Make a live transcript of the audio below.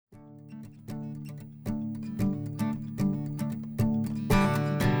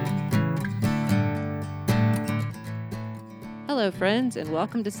Hello, friends, and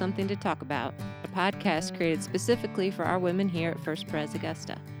welcome to Something to Talk About, a podcast created specifically for our women here at First Pres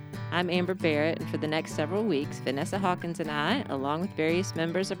Augusta. I'm Amber Barrett, and for the next several weeks, Vanessa Hawkins and I, along with various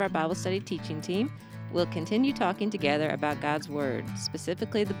members of our Bible study teaching team, will continue talking together about God's Word,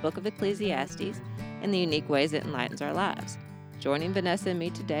 specifically the book of Ecclesiastes, and the unique ways it enlightens our lives. Joining Vanessa and me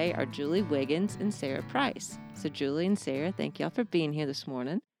today are Julie Wiggins and Sarah Price. So Julie and Sarah, thank y'all for being here this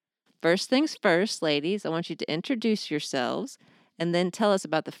morning. First things first, ladies, I want you to introduce yourselves and then tell us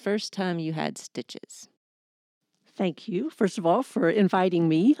about the first time you had stitches. Thank you, first of all, for inviting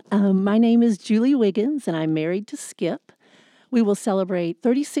me. My name is Julie Wiggins, and I'm married to Skip. We will celebrate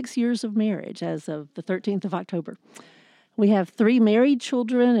 36 years of marriage as of the 13th of October. We have 3 married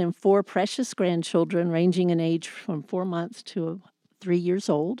children and 4 precious grandchildren, ranging in age from 4 months to 3 years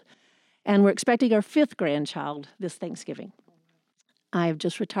old. And we're expecting our 5th grandchild this Thanksgiving. I have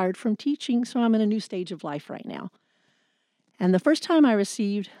just retired from teaching, so I'm in a new stage of life right now. And the first time I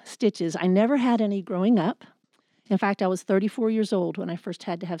received stitches, I never had any growing up. In fact, I was 34 years old when I first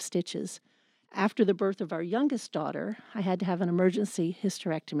had to have stitches. After the birth of our youngest daughter, I had to have an emergency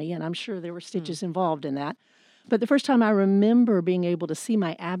hysterectomy, and I'm sure there were stitches involved in that. But the first time I remember being able to see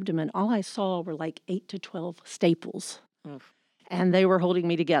my abdomen, all I saw were like 8 to 12 staples, and they were holding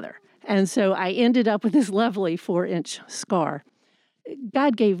me together. And so I ended up with this lovely 4-inch scar.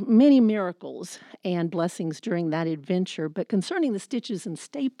 God gave many miracles and blessings during that adventure, but concerning the stitches and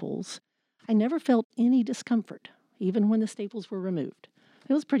staples, I never felt any discomfort, even when the staples were removed.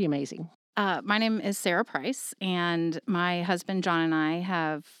 It was pretty amazing. My name is Sarah Price, and my husband John and I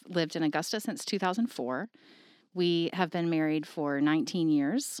have lived in Augusta since 2004. We have been married for 19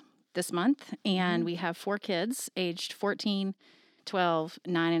 years this month, and we have 4 kids aged 14, 12,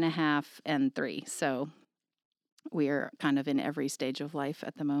 9.5, and 3. So we're kind of in every stage of life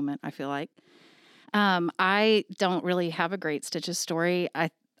at the moment, I feel like. I don't really have a great stitches story.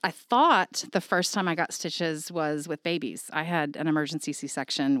 I thought the first time I got stitches was with babies. I had an emergency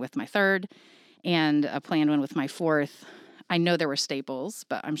C-section with my 3rd and a planned one with my 4th. I know there were staples,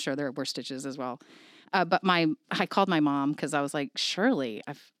 but I'm sure there were stitches as well. But I called my mom because I was like, surely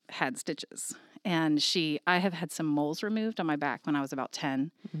I've had stitches. And I have had some moles removed on my back when I was about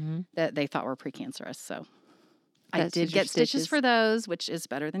 10 that they thought were precancerous. So I did get stitches for those, which is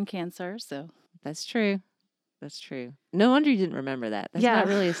better than cancer. So That's true. That's true. No wonder you didn't remember that. That's not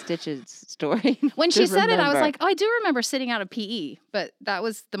really a stitches story. When she said it, I was like, oh, I do remember sitting out of PE. But that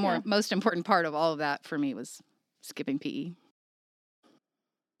was the most important part of all of that for me was skipping PE.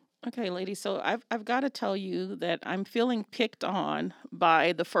 Okay, ladies, so I've got to tell you that I'm feeling picked on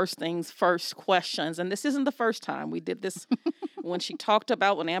by the first things first questions. And this isn't the first time. We did this when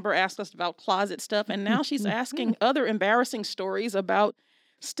Amber asked us about closet stuff. And now she's asking other embarrassing stories about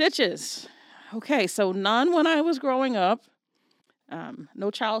stitches. Okay, so none when I was growing up.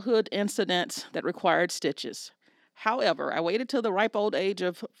 No childhood incidents that required stitches. However, I waited till the ripe old age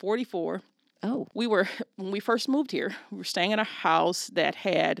of 44. When we first moved here, we were staying in a house that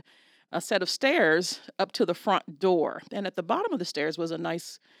had a set of stairs up to the front door. And at the bottom of the stairs was a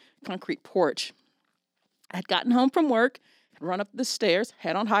nice concrete porch. I'd gotten home from work, run up the stairs,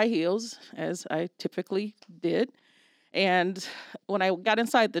 had on high heels, as I typically did. And when I got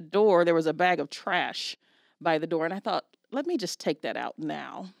inside the door, there was a bag of trash by the door. And I thought, let me just take that out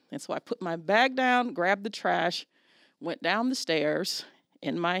now. And so I put my bag down, grabbed the trash, went down the stairs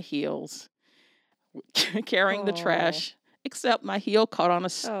in my heels, carrying the trash, except my heel caught on a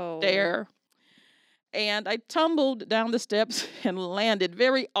stair. And I tumbled down the steps and landed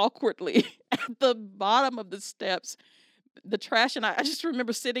very awkwardly at the bottom of the steps. The trash, and I just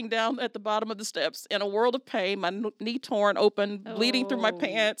remember sitting down at the bottom of the steps in a world of pain, my knee torn open, bleeding through my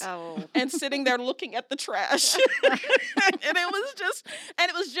pants, and sitting there looking at the trash. and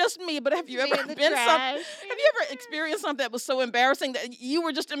it was just me. But have you ever experienced something that was so embarrassing that you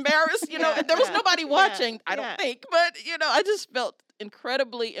were just embarrassed? There was nobody watching, I don't think. But, I just felt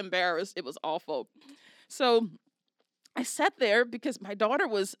incredibly embarrassed. It was awful. So I sat there because my daughter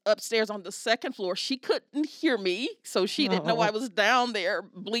was upstairs on the 2nd floor. She couldn't hear me, so she didn't know I was down there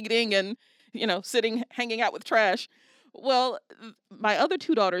bleeding and, hanging out with trash. Well, my other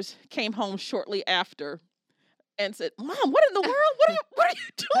 2 daughters came home shortly after and said, Mom, what in the world? What are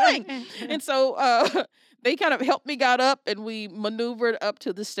you doing? And so they kind of helped me get up, and we maneuvered up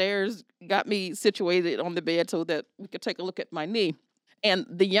to the stairs, got me situated on the bed so that we could take a look at my knee. And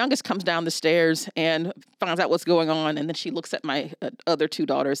the youngest comes down the stairs and finds out what's going on. And then she looks at my other 2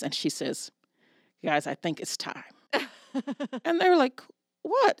 daughters and she says, guys, I think it's time. And they're like,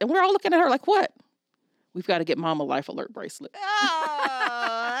 what? And we're all looking at her like, what? We've got to get Mom a Life Alert bracelet.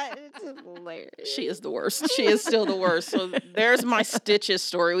 Oh, hilarious. She is the worst. She is still the worst. So there's my stitches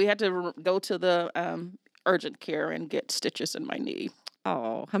story. We had to go to the urgent care and get stitches in my knee.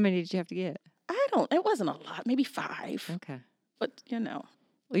 Oh, how many did you have to get? It wasn't a lot, maybe 5. Okay. But, you know.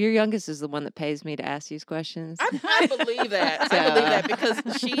 Well, your youngest is the one that pays me to ask these questions. I believe that. I believe that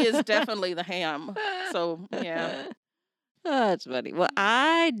because she is definitely the ham. So, yeah. Oh, that's funny. Well,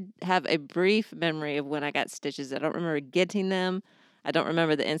 I have a brief memory of when I got stitches. I don't remember getting them. I don't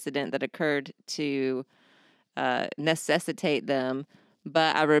remember the incident that occurred to necessitate them.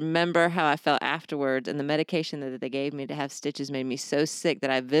 But I remember how I felt afterwards, and the medication that they gave me to have stitches made me so sick that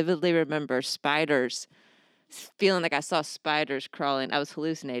I vividly remember spiders, feeling like I saw spiders crawling. I was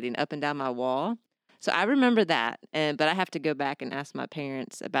hallucinating up and down my wall. So I remember that, but I have to go back and ask my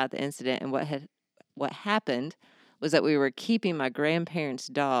parents about the incident. And what happened was that we were keeping my grandparents'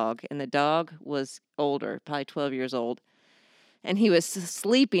 dog, and the dog was older, probably 12 years old. And he was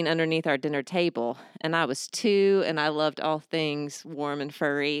sleeping underneath our dinner table, and I was 2, and I loved all things warm and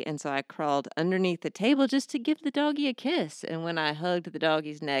furry, and so I crawled underneath the table just to give the doggy a kiss. And when I hugged the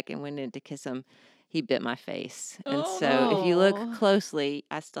doggy's neck and went in to kiss him, he bit my face. And so if you look closely,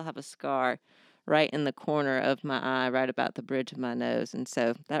 I still have a scar right in the corner of my eye, right about the bridge of my nose. And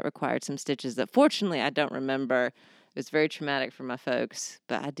so that required some stitches that fortunately I don't remember. It was very traumatic for my folks,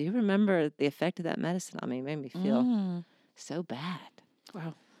 but I do remember the effect of that medicine on me. It made me feel so bad.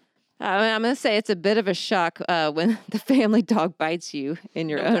 Wow. I'm going to say it's a bit of a shock when the family dog bites you in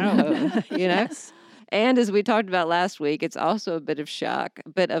your own home, you know? Yes. And as we talked about last week, it's also a bit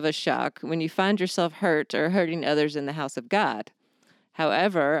of a shock when you find yourself hurt or hurting others in the house of God.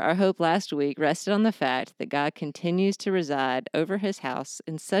 However, our hope last week rested on the fact that God continues to reside over his house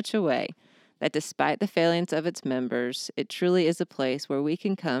in such a way that despite the failings of its members, it truly is a place where we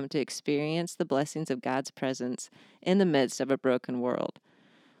can come to experience the blessings of God's presence in the midst of a broken world.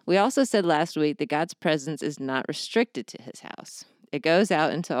 We also said last week that God's presence is not restricted to his house. It goes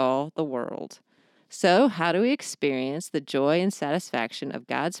out into all the world. So, how do we experience the joy and satisfaction of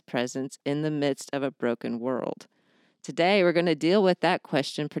God's presence in the midst of a broken world? Today, we're going to deal with that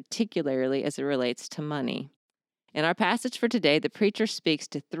question particularly as it relates to money. In our passage for today, the preacher speaks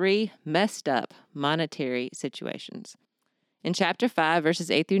to 3 messed up monetary situations. In chapter 5, verses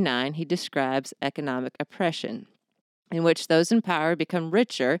 8 through 9, he describes economic oppression, in which those in power become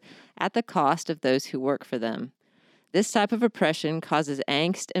richer at the cost of those who work for them. This type of oppression causes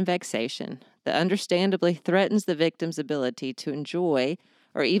angst and vexation that understandably threatens the victim's ability to enjoy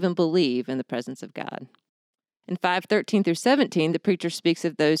or even believe in the presence of God. In 5:13 through 17, the preacher speaks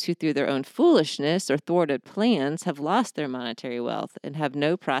of those who through their own foolishness or thwarted plans have lost their monetary wealth and have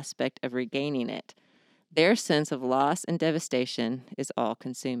no prospect of regaining it. Their sense of loss and devastation is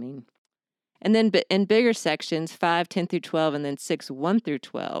all-consuming. And then in bigger sections, 5:10 through 12, and then 6:1 through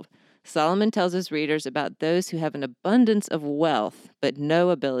 12, Solomon tells his readers about those who have an abundance of wealth but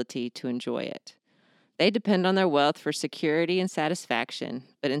no ability to enjoy it. They depend on their wealth for security and satisfaction,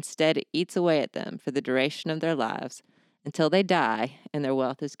 but instead it eats away at them for the duration of their lives until they die and their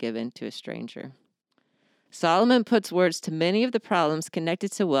wealth is given to a stranger. Solomon puts words to many of the problems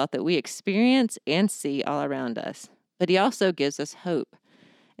connected to wealth that we experience and see all around us, but he also gives us hope.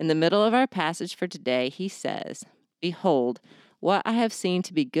 In the middle of our passage for today, he says, "Behold, what I have seen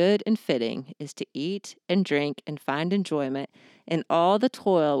to be good and fitting is to eat and drink and find enjoyment in all the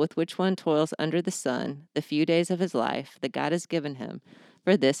toil with which one toils under the sun, the few days of his life that God has given him,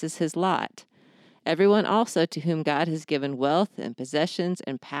 for this is his lot. Everyone also to whom God has given wealth and possessions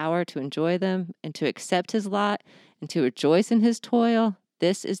and power to enjoy them and to accept his lot and to rejoice in his toil,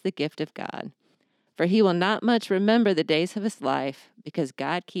 this is the gift of God. For he will not much remember the days of his life because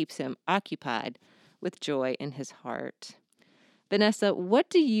God keeps him occupied with joy in his heart." Vanessa, what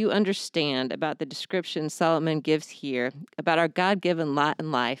do you understand about the description Solomon gives here about our God-given lot in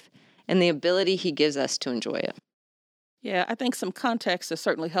life and the ability he gives us to enjoy it? Yeah, I think some context is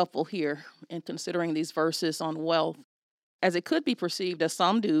certainly helpful here in considering these verses on wealth, as it could be perceived, as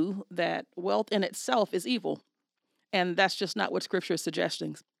some do, that wealth in itself is evil. And that's just not what Scripture is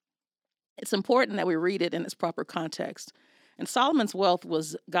suggesting. It's important that we read it in its proper context. And Solomon's wealth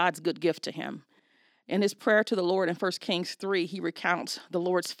was God's good gift to him. In his prayer to the Lord in 1 Kings 3, he recounts the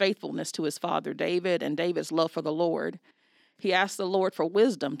Lord's faithfulness to his father David and David's love for the Lord. He asked the Lord for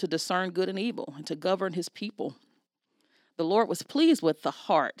wisdom to discern good and evil and to govern his people. The Lord was pleased with the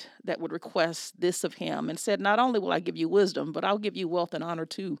heart that would request this of him and said, "Not only will I give you wisdom, but I'll give you wealth and honor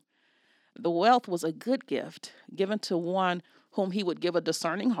too." The wealth was a good gift given to one whom he would give a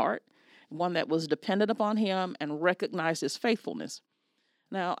discerning heart, one that was dependent upon him and recognized his faithfulness.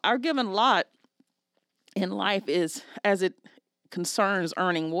 Now, our given lot in life is, as it concerns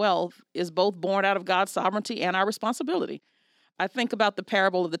earning wealth is both born out of God's sovereignty and our responsibility. I think about the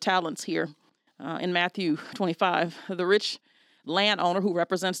parable of the talents here in Matthew 25. The rich landowner who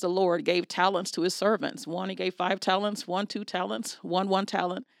represents the Lord gave talents to his servants. One, he gave 5 talents, one, 2 talents, one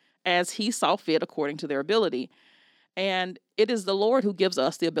talent, as he saw fit according to their ability. And it is the Lord who gives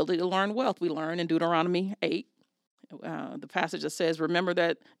us the ability to learn wealth. We learn in Deuteronomy 8, the passage that says, remember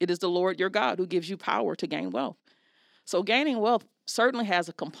that it is the Lord your God who gives you power to gain wealth. So gaining wealth certainly has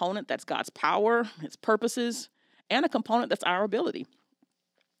a component that's God's power, his purposes, and a component that's our ability.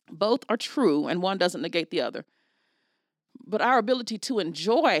 Both are true, and one doesn't negate the other. But our ability to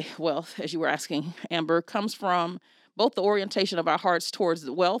enjoy wealth, as you were asking, Amber, comes from both the orientation of our hearts towards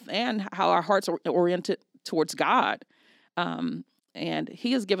the wealth and how our hearts are oriented towards God. And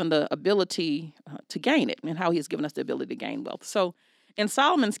he has given the ability to gain it, and how he has given us the ability to gain wealth. So in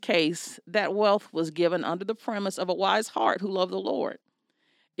Solomon's case, that wealth was given under the premise of a wise heart who loved the Lord.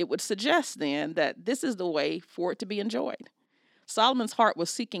 It would suggest then that this is the way for it to be enjoyed. Solomon's heart was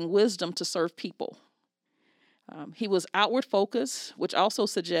seeking wisdom to serve people. He was outward focused, which also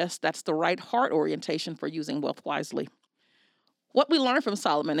suggests that's the right heart orientation for using wealth wisely. What we learn from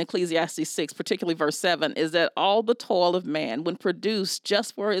Solomon in Ecclesiastes 6, particularly verse 7, is that all the toil of man, when produced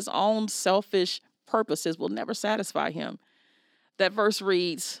just for his own selfish purposes, will never satisfy him. That verse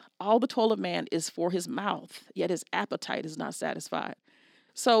reads, all the toil of man is for his mouth, yet his appetite is not satisfied.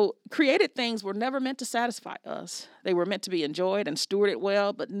 So created things were never meant to satisfy us. They were meant to be enjoyed and stewarded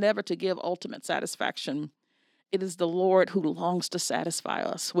well, but never to give ultimate satisfaction. It is the Lord who longs to satisfy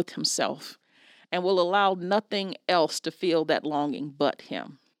us with himself and will allow nothing else to fill that longing but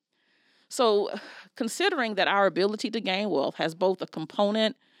him. So considering that our ability to gain wealth has both a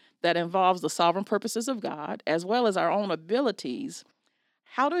component that involves the sovereign purposes of God as well as our own abilities,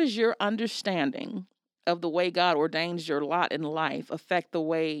 how does your understanding of the way God ordains your lot in life affect the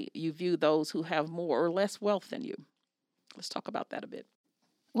way you view those who have more or less wealth than you? Let's talk about that a bit.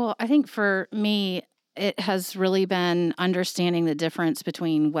 Well, I think for me, it has really been understanding the difference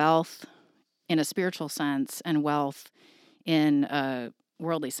between wealth in a spiritual sense and wealth in a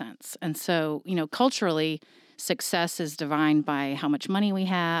worldly sense. And so, culturally, success is defined by how much money we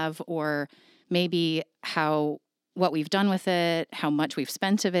have, or maybe what we've done with it, how much we've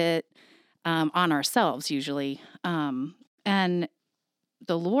spent of it on ourselves usually. And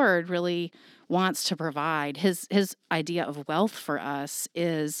the Lord really wants to provide. His idea of wealth for us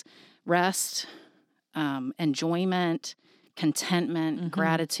is rest, enjoyment, contentment,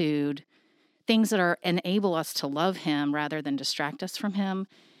 gratitude, things that enable us to love him rather than distract us from him.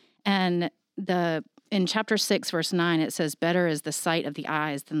 And in chapter 6, verse 9, it says, better is the sight of the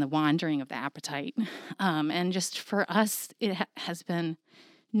eyes than the wandering of the appetite. And just for us, it has been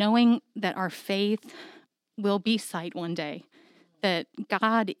knowing that our faith will be sight one day, that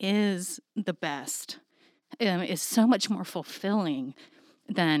God is the best, is so much more fulfilling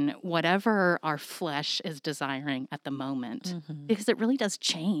than whatever our flesh is desiring at the moment, because it really does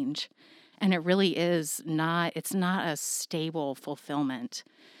change. And it really is it's not a stable fulfillment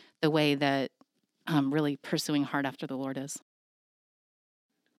the way that really pursuing hard after the Lord is.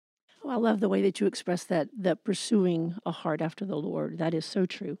 Oh, I love the way that you express that pursuing a heart after the Lord. That is so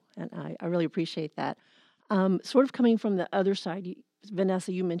true, and I really appreciate that. Sort of coming from the other side,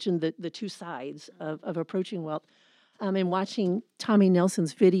 Vanessa, you mentioned the two sides of approaching wealth. And watching Tommy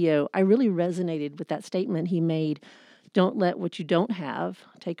Nelson's video, I really resonated with that statement he made. Don't let what you don't have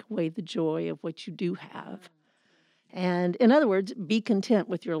take away the joy of what you do have. And in other words, be content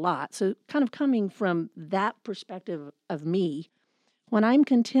with your lot. So kind of coming from that perspective of me, when I'm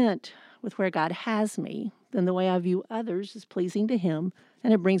content with where God has me, then the way I view others is pleasing to him,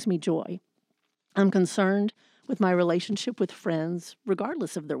 and it brings me joy. I'm concerned with my relationship with friends,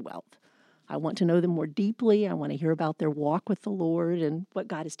 regardless of their wealth. I want to know them more deeply. I want to hear about their walk with the Lord and what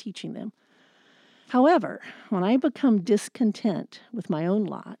God is teaching them. However, when I become discontent with my own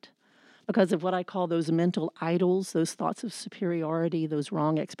lot because of what I call those mental idols, those thoughts of superiority, those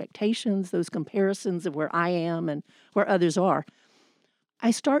wrong expectations, those comparisons of where I am and where others are,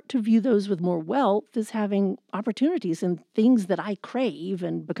 I start to view those with more wealth as having opportunities and things that I crave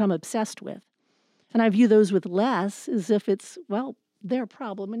and become obsessed with. And I view those with less as if it's, their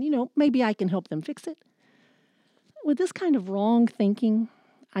problem, and maybe I can help them fix it. With this kind of wrong thinking,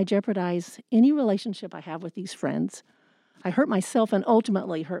 I jeopardize any relationship I have with these friends. I hurt myself and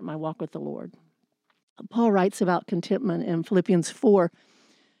ultimately hurt my walk with the Lord. Paul writes about contentment in Philippians 4.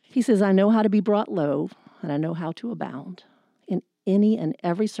 He says, I know how to be brought low, and I know how to abound. In any and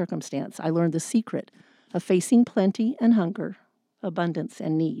every circumstance, I learned the secret of facing plenty and hunger, abundance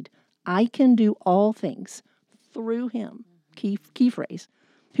and need. I can do all things through him, key phrase,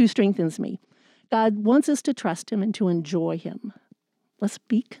 who strengthens me. God wants us to trust him and to enjoy him. Let's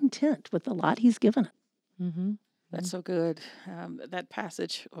be content with the lot he's given us. Mm-hmm. That's so good. That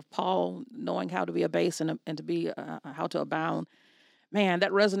passage of Paul, knowing how to be abased and to be how to abound, man,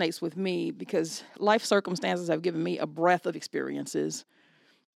 that resonates with me because life circumstances have given me a breadth of experiences.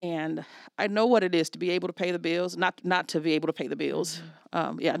 And I know what it is to be able to pay the bills, not to be able to pay the bills.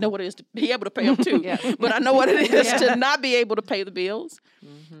 I know what it is to be able to pay them too. Yeah. But I know what it is to not be able to pay the bills.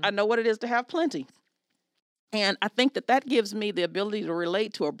 Mm-hmm. I know what it is to have plenty. And I think that gives me the ability to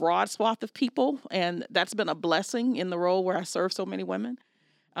relate to a broad swath of people. And that's been a blessing in the role where I serve so many women.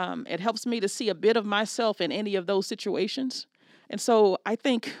 It helps me to see a bit of myself in any of those situations. And so I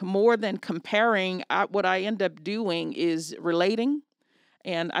think more than comparing, what I end up doing is relating.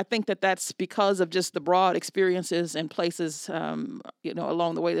 And I think that's because of just the broad experiences and places,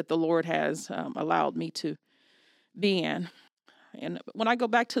 along the way that the Lord has allowed me to be in. And when I go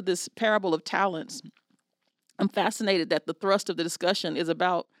back to this parable of talents, I'm fascinated that the thrust of the discussion is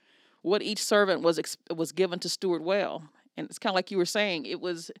about what each servant was given to steward well. And it's kind of like you were saying,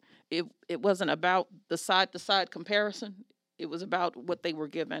 it wasn't about the side-to-side comparison. It was about what they were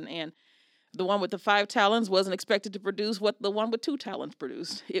given. And the one with the 5 talents wasn't expected to produce what the one with 2 talents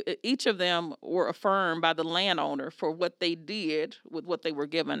produced. Each of them were affirmed by the landowner for what they did with what they were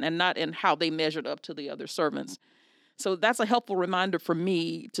given and not in how they measured up to the other servants. So that's a helpful reminder for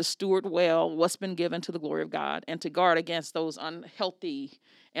me to steward well what's been given to the glory of God and to guard against those unhealthy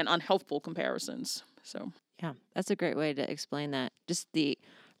and unhelpful comparisons. So Yeah, that's a great way to explain that. Just the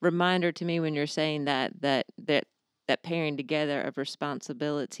reminder to me when you're saying that pairing together of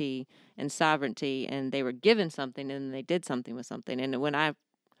responsibility and sovereignty, and they were given something and they did something with something. And when I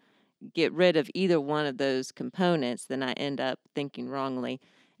get rid of either one of those components, then I end up thinking wrongly.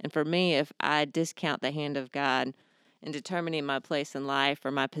 And for me, if I discount the hand of God in determining my place in life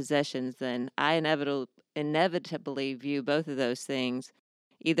or my possessions, then I inevitably view both of those things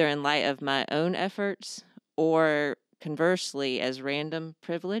either in light of my own efforts or conversely as random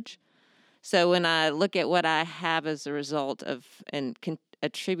privilege. So when I look at what I have as a result of and can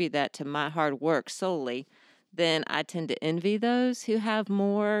attribute that to my hard work solely, then I tend to envy those who have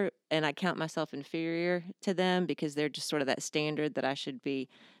more, and I count myself inferior to them because they're just sort of that standard that I should be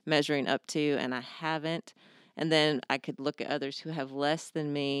measuring up to, and I haven't. And then I could look at others who have less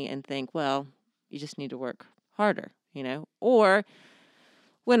than me and think, well, you just need to work harder, Or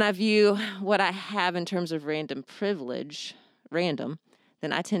when I view what I have in terms of random privilege,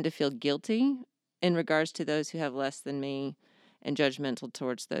 then I tend to feel guilty in regards to those who have less than me and judgmental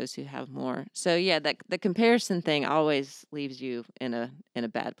towards those who have more. So yeah, the comparison thing always leaves you in a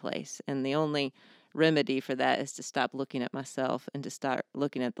bad place. And the only remedy for that is to stop looking at myself and to start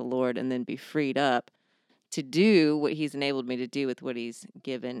looking at the Lord and then be freed up to do what he's enabled me to do with what he's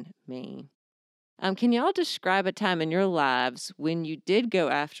given me. Can y'all describe a time in your lives when you did go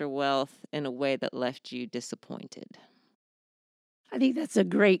after wealth in a way that left you disappointed? I think that's a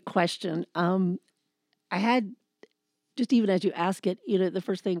great question. I had, just even as you ask it, the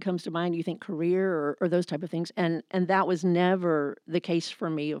first thing comes to mind, you think career or those type of things. And that was never the case for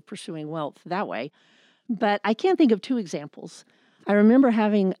me of pursuing wealth that way. But I can think of 2 examples. I remember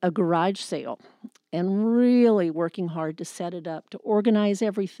having a garage sale and really working hard to set it up, to organize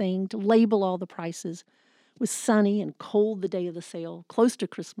everything, to label all the prices. It was sunny and cold the day of the sale, close to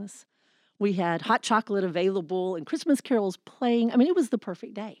Christmas. We had hot chocolate available and Christmas carols playing. I mean, it was the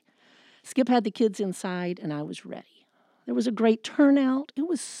perfect day. Skip had the kids inside, and I was ready. There was a great turnout. It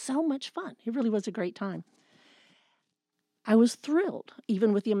was so much fun. It really was a great time. I was thrilled,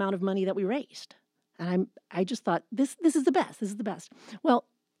 even with the amount of money that we raised. And I just thought, this is the best. This is the best. Well,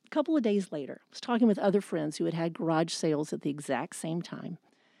 a couple of days later, I was talking with other friends who had garage sales at the exact same time.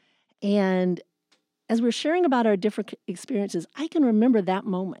 And as we're sharing about our different experiences, I can remember that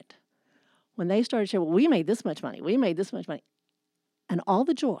moment when they started sharing, well, we made this much money. We made this much money. And all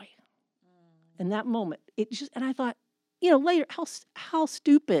the joy in that moment. And I thought, later, how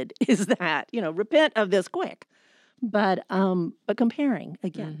stupid is that? Repent of this quick. But comparing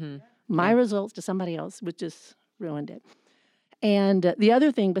again, my results to somebody else would just ruined it. And the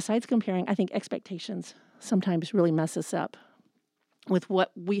other thing, besides comparing, I think expectations sometimes really mess us up with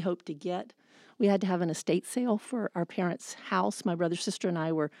what we hope to get. We had to have an estate sale for our parents' house. My brother, sister, and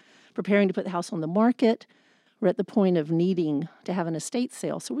I were preparing to put the house on the market. We're at the point of needing to have an estate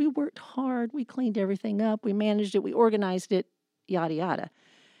sale. So we worked hard. We cleaned everything up. We managed it. We organized it, yada, yada.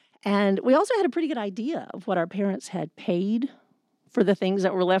 And we also had a pretty good idea of what our parents had paid for the things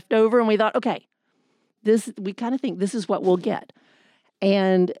that were left over. And we thought, okay, we kind of think this is what we'll get.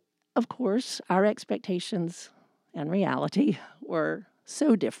 And of course, our expectations and reality were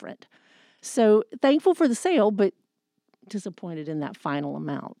so different. So thankful for the sale, but disappointed in that final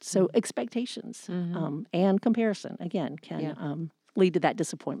amount. So expectations and comparison, again, can lead to that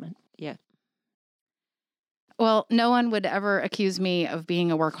disappointment. Yeah. Well, no one would ever accuse me of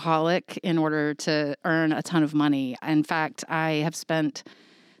being a workaholic in order to earn a ton of money. In fact, I have spent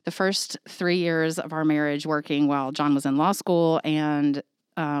the first 3 years of our marriage working while John was in law school, and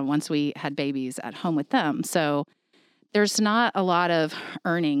once we had babies at home with them. So there's not a lot of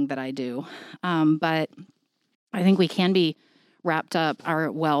earning that I do, but I think we can be wrapped up.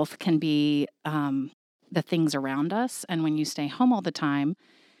 Our wealth can be the things around us, and when you stay home all the time,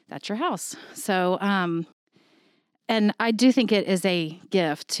 that's your house. So, and I do think it is a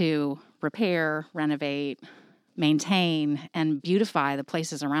gift to repair, renovate, maintain, and beautify the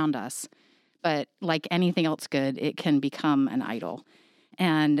places around us. But like anything else good, it can become an idol.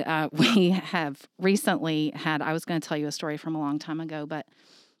 And we have recently had, I was going to tell you a story from a long time ago, but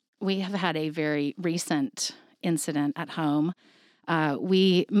we have had a very recent incident at home.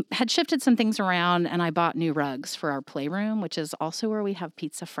 We had shifted some things around, and I bought new rugs for our playroom, which is also where we have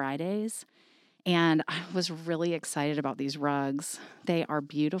Pizza Fridays. And I was really excited about these rugs. They are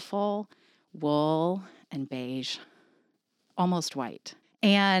beautiful, wool and beige, almost white.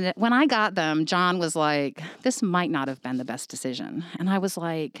 And when I got them, John was like, this might not have been the best decision. And I was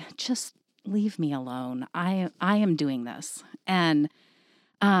like, just leave me alone. I am doing this. And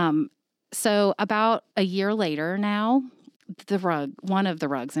so about a year later now, the rug, one of the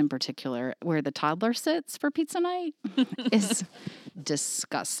rugs in particular, where the toddler sits for pizza night, is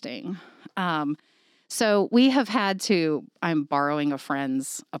disgusting. So we have had to, I'm borrowing a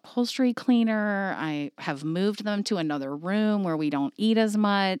friend's upholstery cleaner. I have moved them to another room where we don't eat as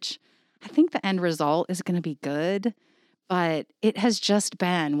much. I think the end result is going to be good, but it has just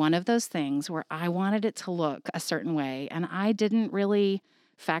been one of those things where I wanted it to look a certain way, and I didn't really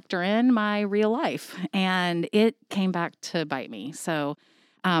factor in my real life, and it came back to bite me. So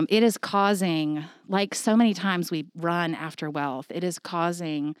it is causing, like so many times we run after wealth, it is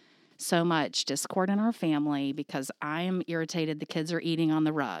causing so much discord in our family because I am irritated the kids are eating on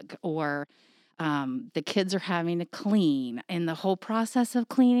the rug, or the kids are having to clean. In the whole process of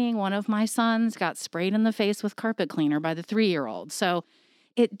cleaning, one of my sons got sprayed in the face with carpet cleaner by the 3-year-old. So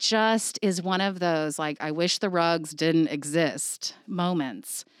it just is one of those, like, I wish the rugs didn't exist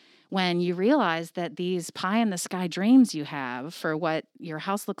moments when you realize that these pie-in-the-sky dreams you have for what your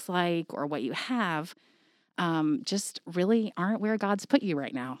house looks like or what you have just really aren't where God's put you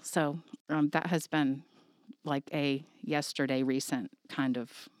right now. So that has been like a yesterday recent kind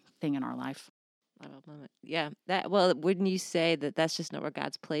of thing in our life. Yeah. Well, wouldn't you say that that's just not where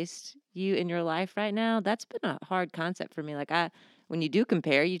God's placed you in your life right now? That's been a hard concept for me. Like when you do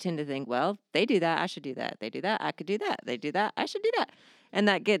compare, you tend to think, well, they do that, I should do that. They do that, I could do that. They do that, I should do that. And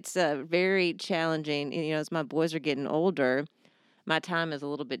that gets very challenging. You know, as my boys are getting older, my time is a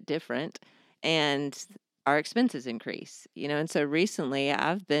little bit different, and our expenses increase, you know. And so recently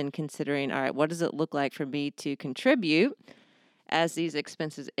I've been considering, all right, what does it look like for me to contribute as these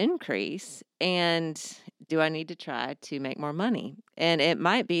expenses increase? And do I need to try to make more money? And it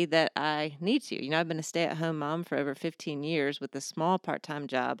might be that I need to. You know, I've been a stay-at-home mom for over 15 years with a small part-time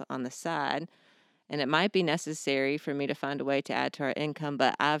job on the side, and it might be necessary for me to find a way to add to our income.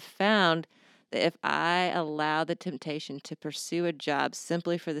 But I've found that if I allow the temptation to pursue a job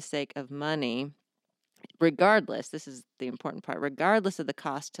simply for the sake of money, regardless, this is the important part, regardless of the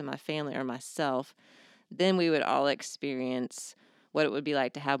cost to my family or myself, then we would all experience what it would be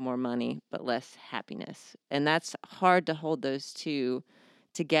like to have more money but less happiness. And that's hard to hold those two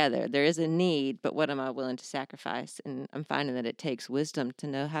together. There is a need, but what am I willing to sacrifice? And I'm finding that it takes wisdom to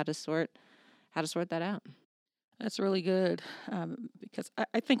know how to sort that out. That's really good, because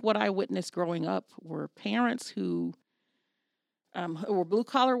I think what I witnessed growing up were parents who were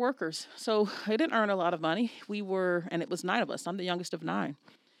blue-collar workers. So they didn't earn a lot of money. And it was 9 of us. I'm the youngest of 9.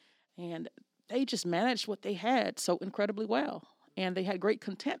 And they just managed what they had so incredibly well. And they had great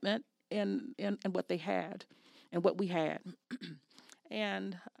contentment in what they had and what we had.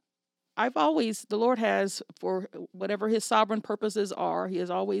 And the Lord has, for whatever his sovereign purposes are, he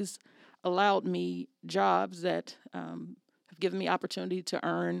has always allowed me jobs that have given me opportunity to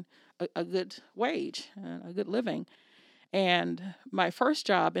earn a good wage, a good living. And my first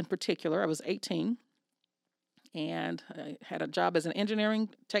job in particular, I was 18, and I had a job as an engineering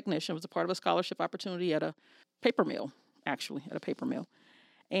technician. It was a part of a scholarship opportunity at a paper mill,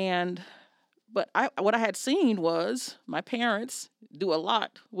 But what I had seen was my parents do a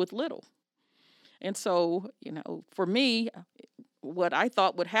lot with little. And so, you know, for me, what I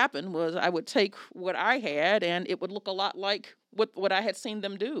thought would happen was I would take what I had and it would look a lot like what I had seen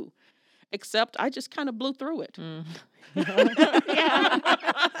them do, except I just kind of blew through it. Mm. Yeah.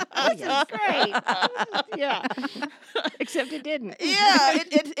 This is great. Yeah. Except it didn't. Yeah,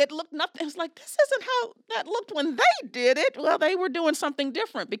 it looked nothing. It was like, this isn't how that looked when they did it. Well, they were doing something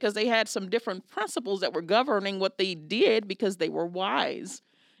different because they had some different principles that were governing what they did because they were wise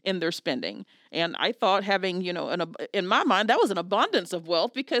in their spending. And I thought having, in my mind, that was an abundance of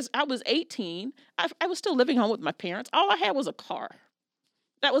wealth because I was 18. I was still living home with my parents. All I had was a car.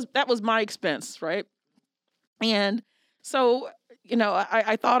 That was my expense, right? And so,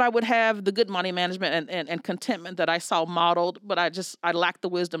 I thought I would have the good money management and contentment that I saw modeled, but I lacked the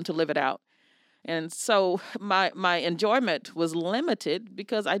wisdom to live it out. And so my enjoyment was limited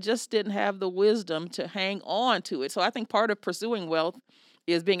because I just didn't have the wisdom to hang on to it. So I think part of pursuing wealth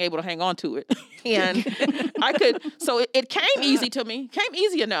is being able to hang on to it. And it came easy to me, came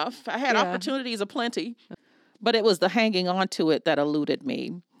easy enough. I had opportunities aplenty, but it was the hanging on to it that eluded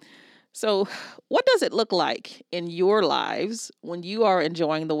me. So what does it look like in your lives when you are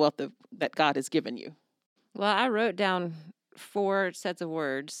enjoying the wealth that God has given you? Well, I wrote down 4 sets of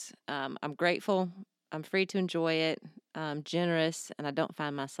words. I'm grateful, I'm free to enjoy it, I'm generous, and I don't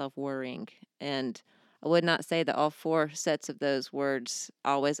find myself worrying. And I would not say that all 4 sets of those words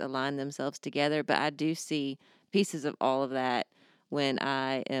always align themselves together, but I do see pieces of all of that when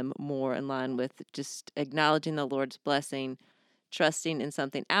I am more in line with just acknowledging the Lord's blessing, trusting in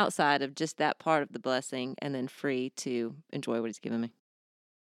something outside of just that part of the blessing, and then free to enjoy what He's given me.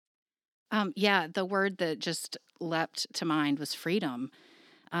 The word that just leapt to mind was freedom.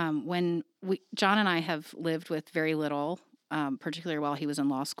 When John and I have lived with very little, particularly while he was in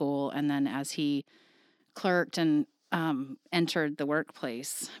law school, and then as he clerked and entered the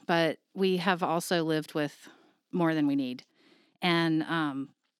workplace. But we have also lived with more than we need. And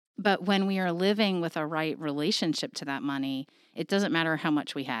but when we are living with a right relationship to that money, it doesn't matter how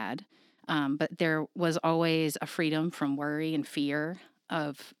much we had. But there was always a freedom from worry and fear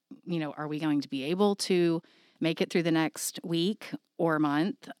of, are we going to be able to make it through the next week or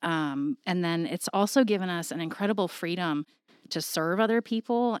month? And then it's also given us an incredible freedom to serve other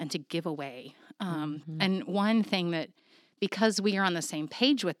people and to give away. And one thing that, because we are on the same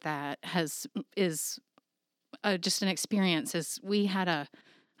page with that, is just an experience. Is we had a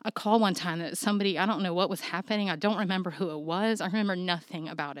call one time that somebody, I don't know what was happening. I don't remember who it was. I remember nothing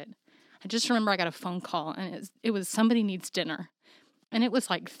about it. I just remember I got a phone call, and it was somebody needs dinner. And it was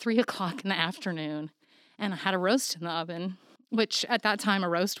like 3:00 in the afternoon, and I had a roast in the oven, which at that time a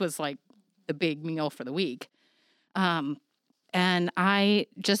roast was like the big meal for the week. And I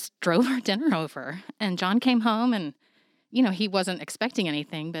just drove our dinner over, and John came home, and, he wasn't expecting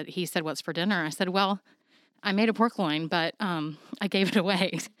anything, but he said, "What's for dinner?" I said, "Well, I made a pork loin, but I gave it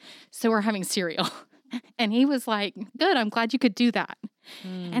away, so we're having cereal." And he was like, "Good, I'm glad you could do that."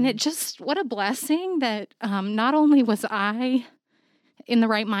 And it just, what a blessing that not only was I in the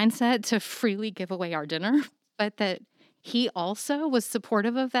right mindset to freely give away our dinner, but that he also was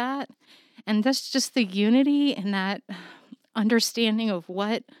supportive of that. And that's just the unity and that understanding of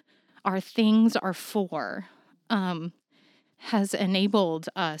what our things are for has enabled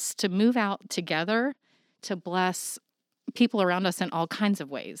us to move out together to bless people around us in all kinds of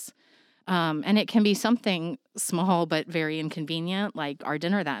ways. And it can be something small but very inconvenient, like our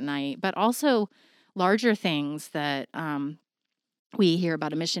dinner that night, but also larger things that we hear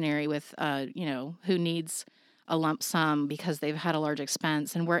about a missionary with, who needs a lump sum because they've had a large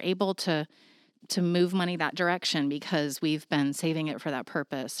expense, and we're able to move money that direction because we've been saving it for that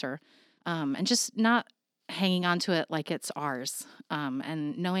purpose, or and just not hanging on to it like it's ours,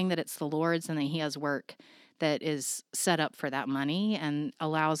 and knowing that it's the Lord's and that He has work that is set up for that money and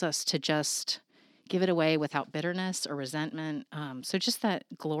allows us to just give it away without bitterness or resentment. So just that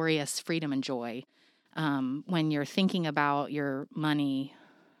glorious freedom and joy when you're thinking about your money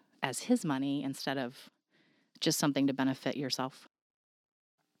as His money instead of just something to benefit yourself.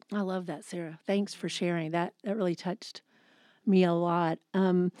 I love that, Sarah. Thanks for sharing. That really touched me a lot.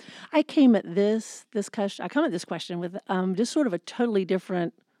 I came at this question with just sort of a totally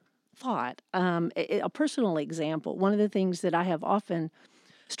different thought. A personal example. One of the things that I have often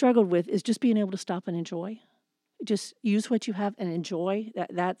struggled with is just being able to stop and enjoy. Just use what you have and enjoy.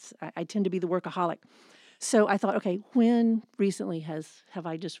 I tend to be the workaholic. So I thought, okay, when recently have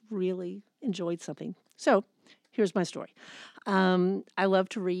I just really enjoyed something? So here's my story. I love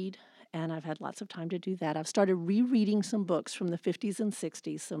to read, and I've had lots of time to do that. I've started rereading some books from the 50s and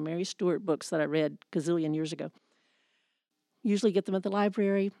 60s, some Mary Stewart books that I read a gazillion years ago. Usually get them at the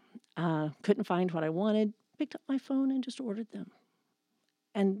library. Couldn't find what I wanted. Picked up my phone and just ordered them.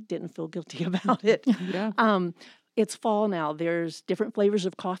 and didn't feel guilty about it. Yeah. It's fall now. There's different flavors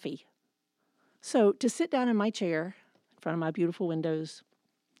of coffee. So to sit down in my chair in front of my beautiful windows,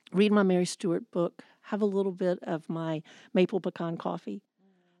 read my Mary Stewart book, have a little bit of my maple pecan coffee,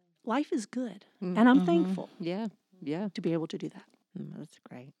 life is good. And I'm thankful Yeah. Yeah. to be able to do that. That's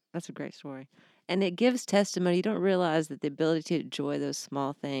great. That's a great story. And it gives testimony. You don't realize that the ability to enjoy those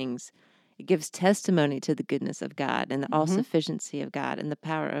small things, it gives testimony to the goodness of God and the all-sufficiency of God and the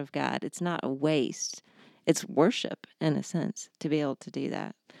power of God. It's not a waste. It's worship, in a sense, to be able to do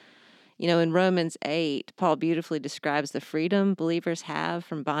that. You know, in Romans 8, Paul beautifully describes the freedom believers have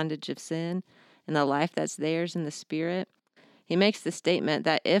from bondage of sin and the life that's theirs in the Spirit. He makes the statement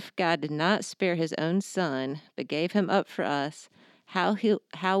that if God did not spare his own Son, but gave him up for us, how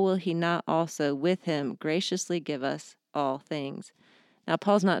will he not also with him graciously give us all things? Now,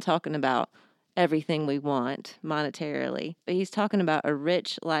 Paul's not talking about everything we want monetarily, but he's talking about a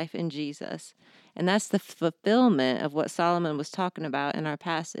rich life in Jesus. And that's the fulfillment of what Solomon was talking about in our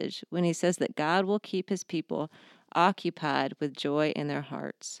passage when he says that God will keep his people occupied with joy in their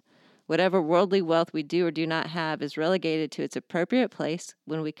hearts. Whatever worldly wealth we do or do not have is relegated to its appropriate place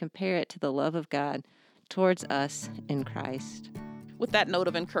when we compare it to the love of God towards us in Christ. With that note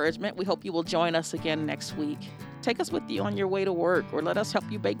of encouragement, we hope you will join us again next week. Take us with you on your way to work, or let us help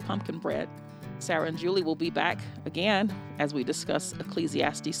you bake pumpkin bread. Sarah and Julie will be back again as we discuss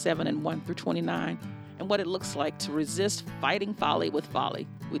Ecclesiastes 7 and 1 through 29 and what it looks like to resist fighting folly with folly.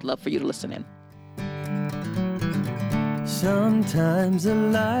 We'd love for you to listen in. Sometimes the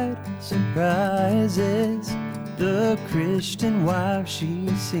light surprises the Christian wife she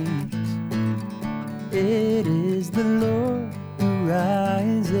sees. It is the Lord who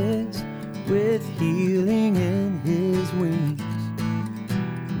rises with healing in his wings.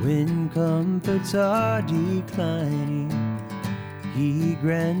 When comforts are declining, he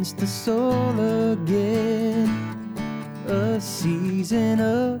grants the soul again a season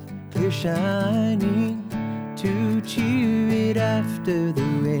of clear shining to cheer it after the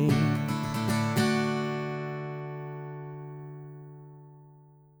rain.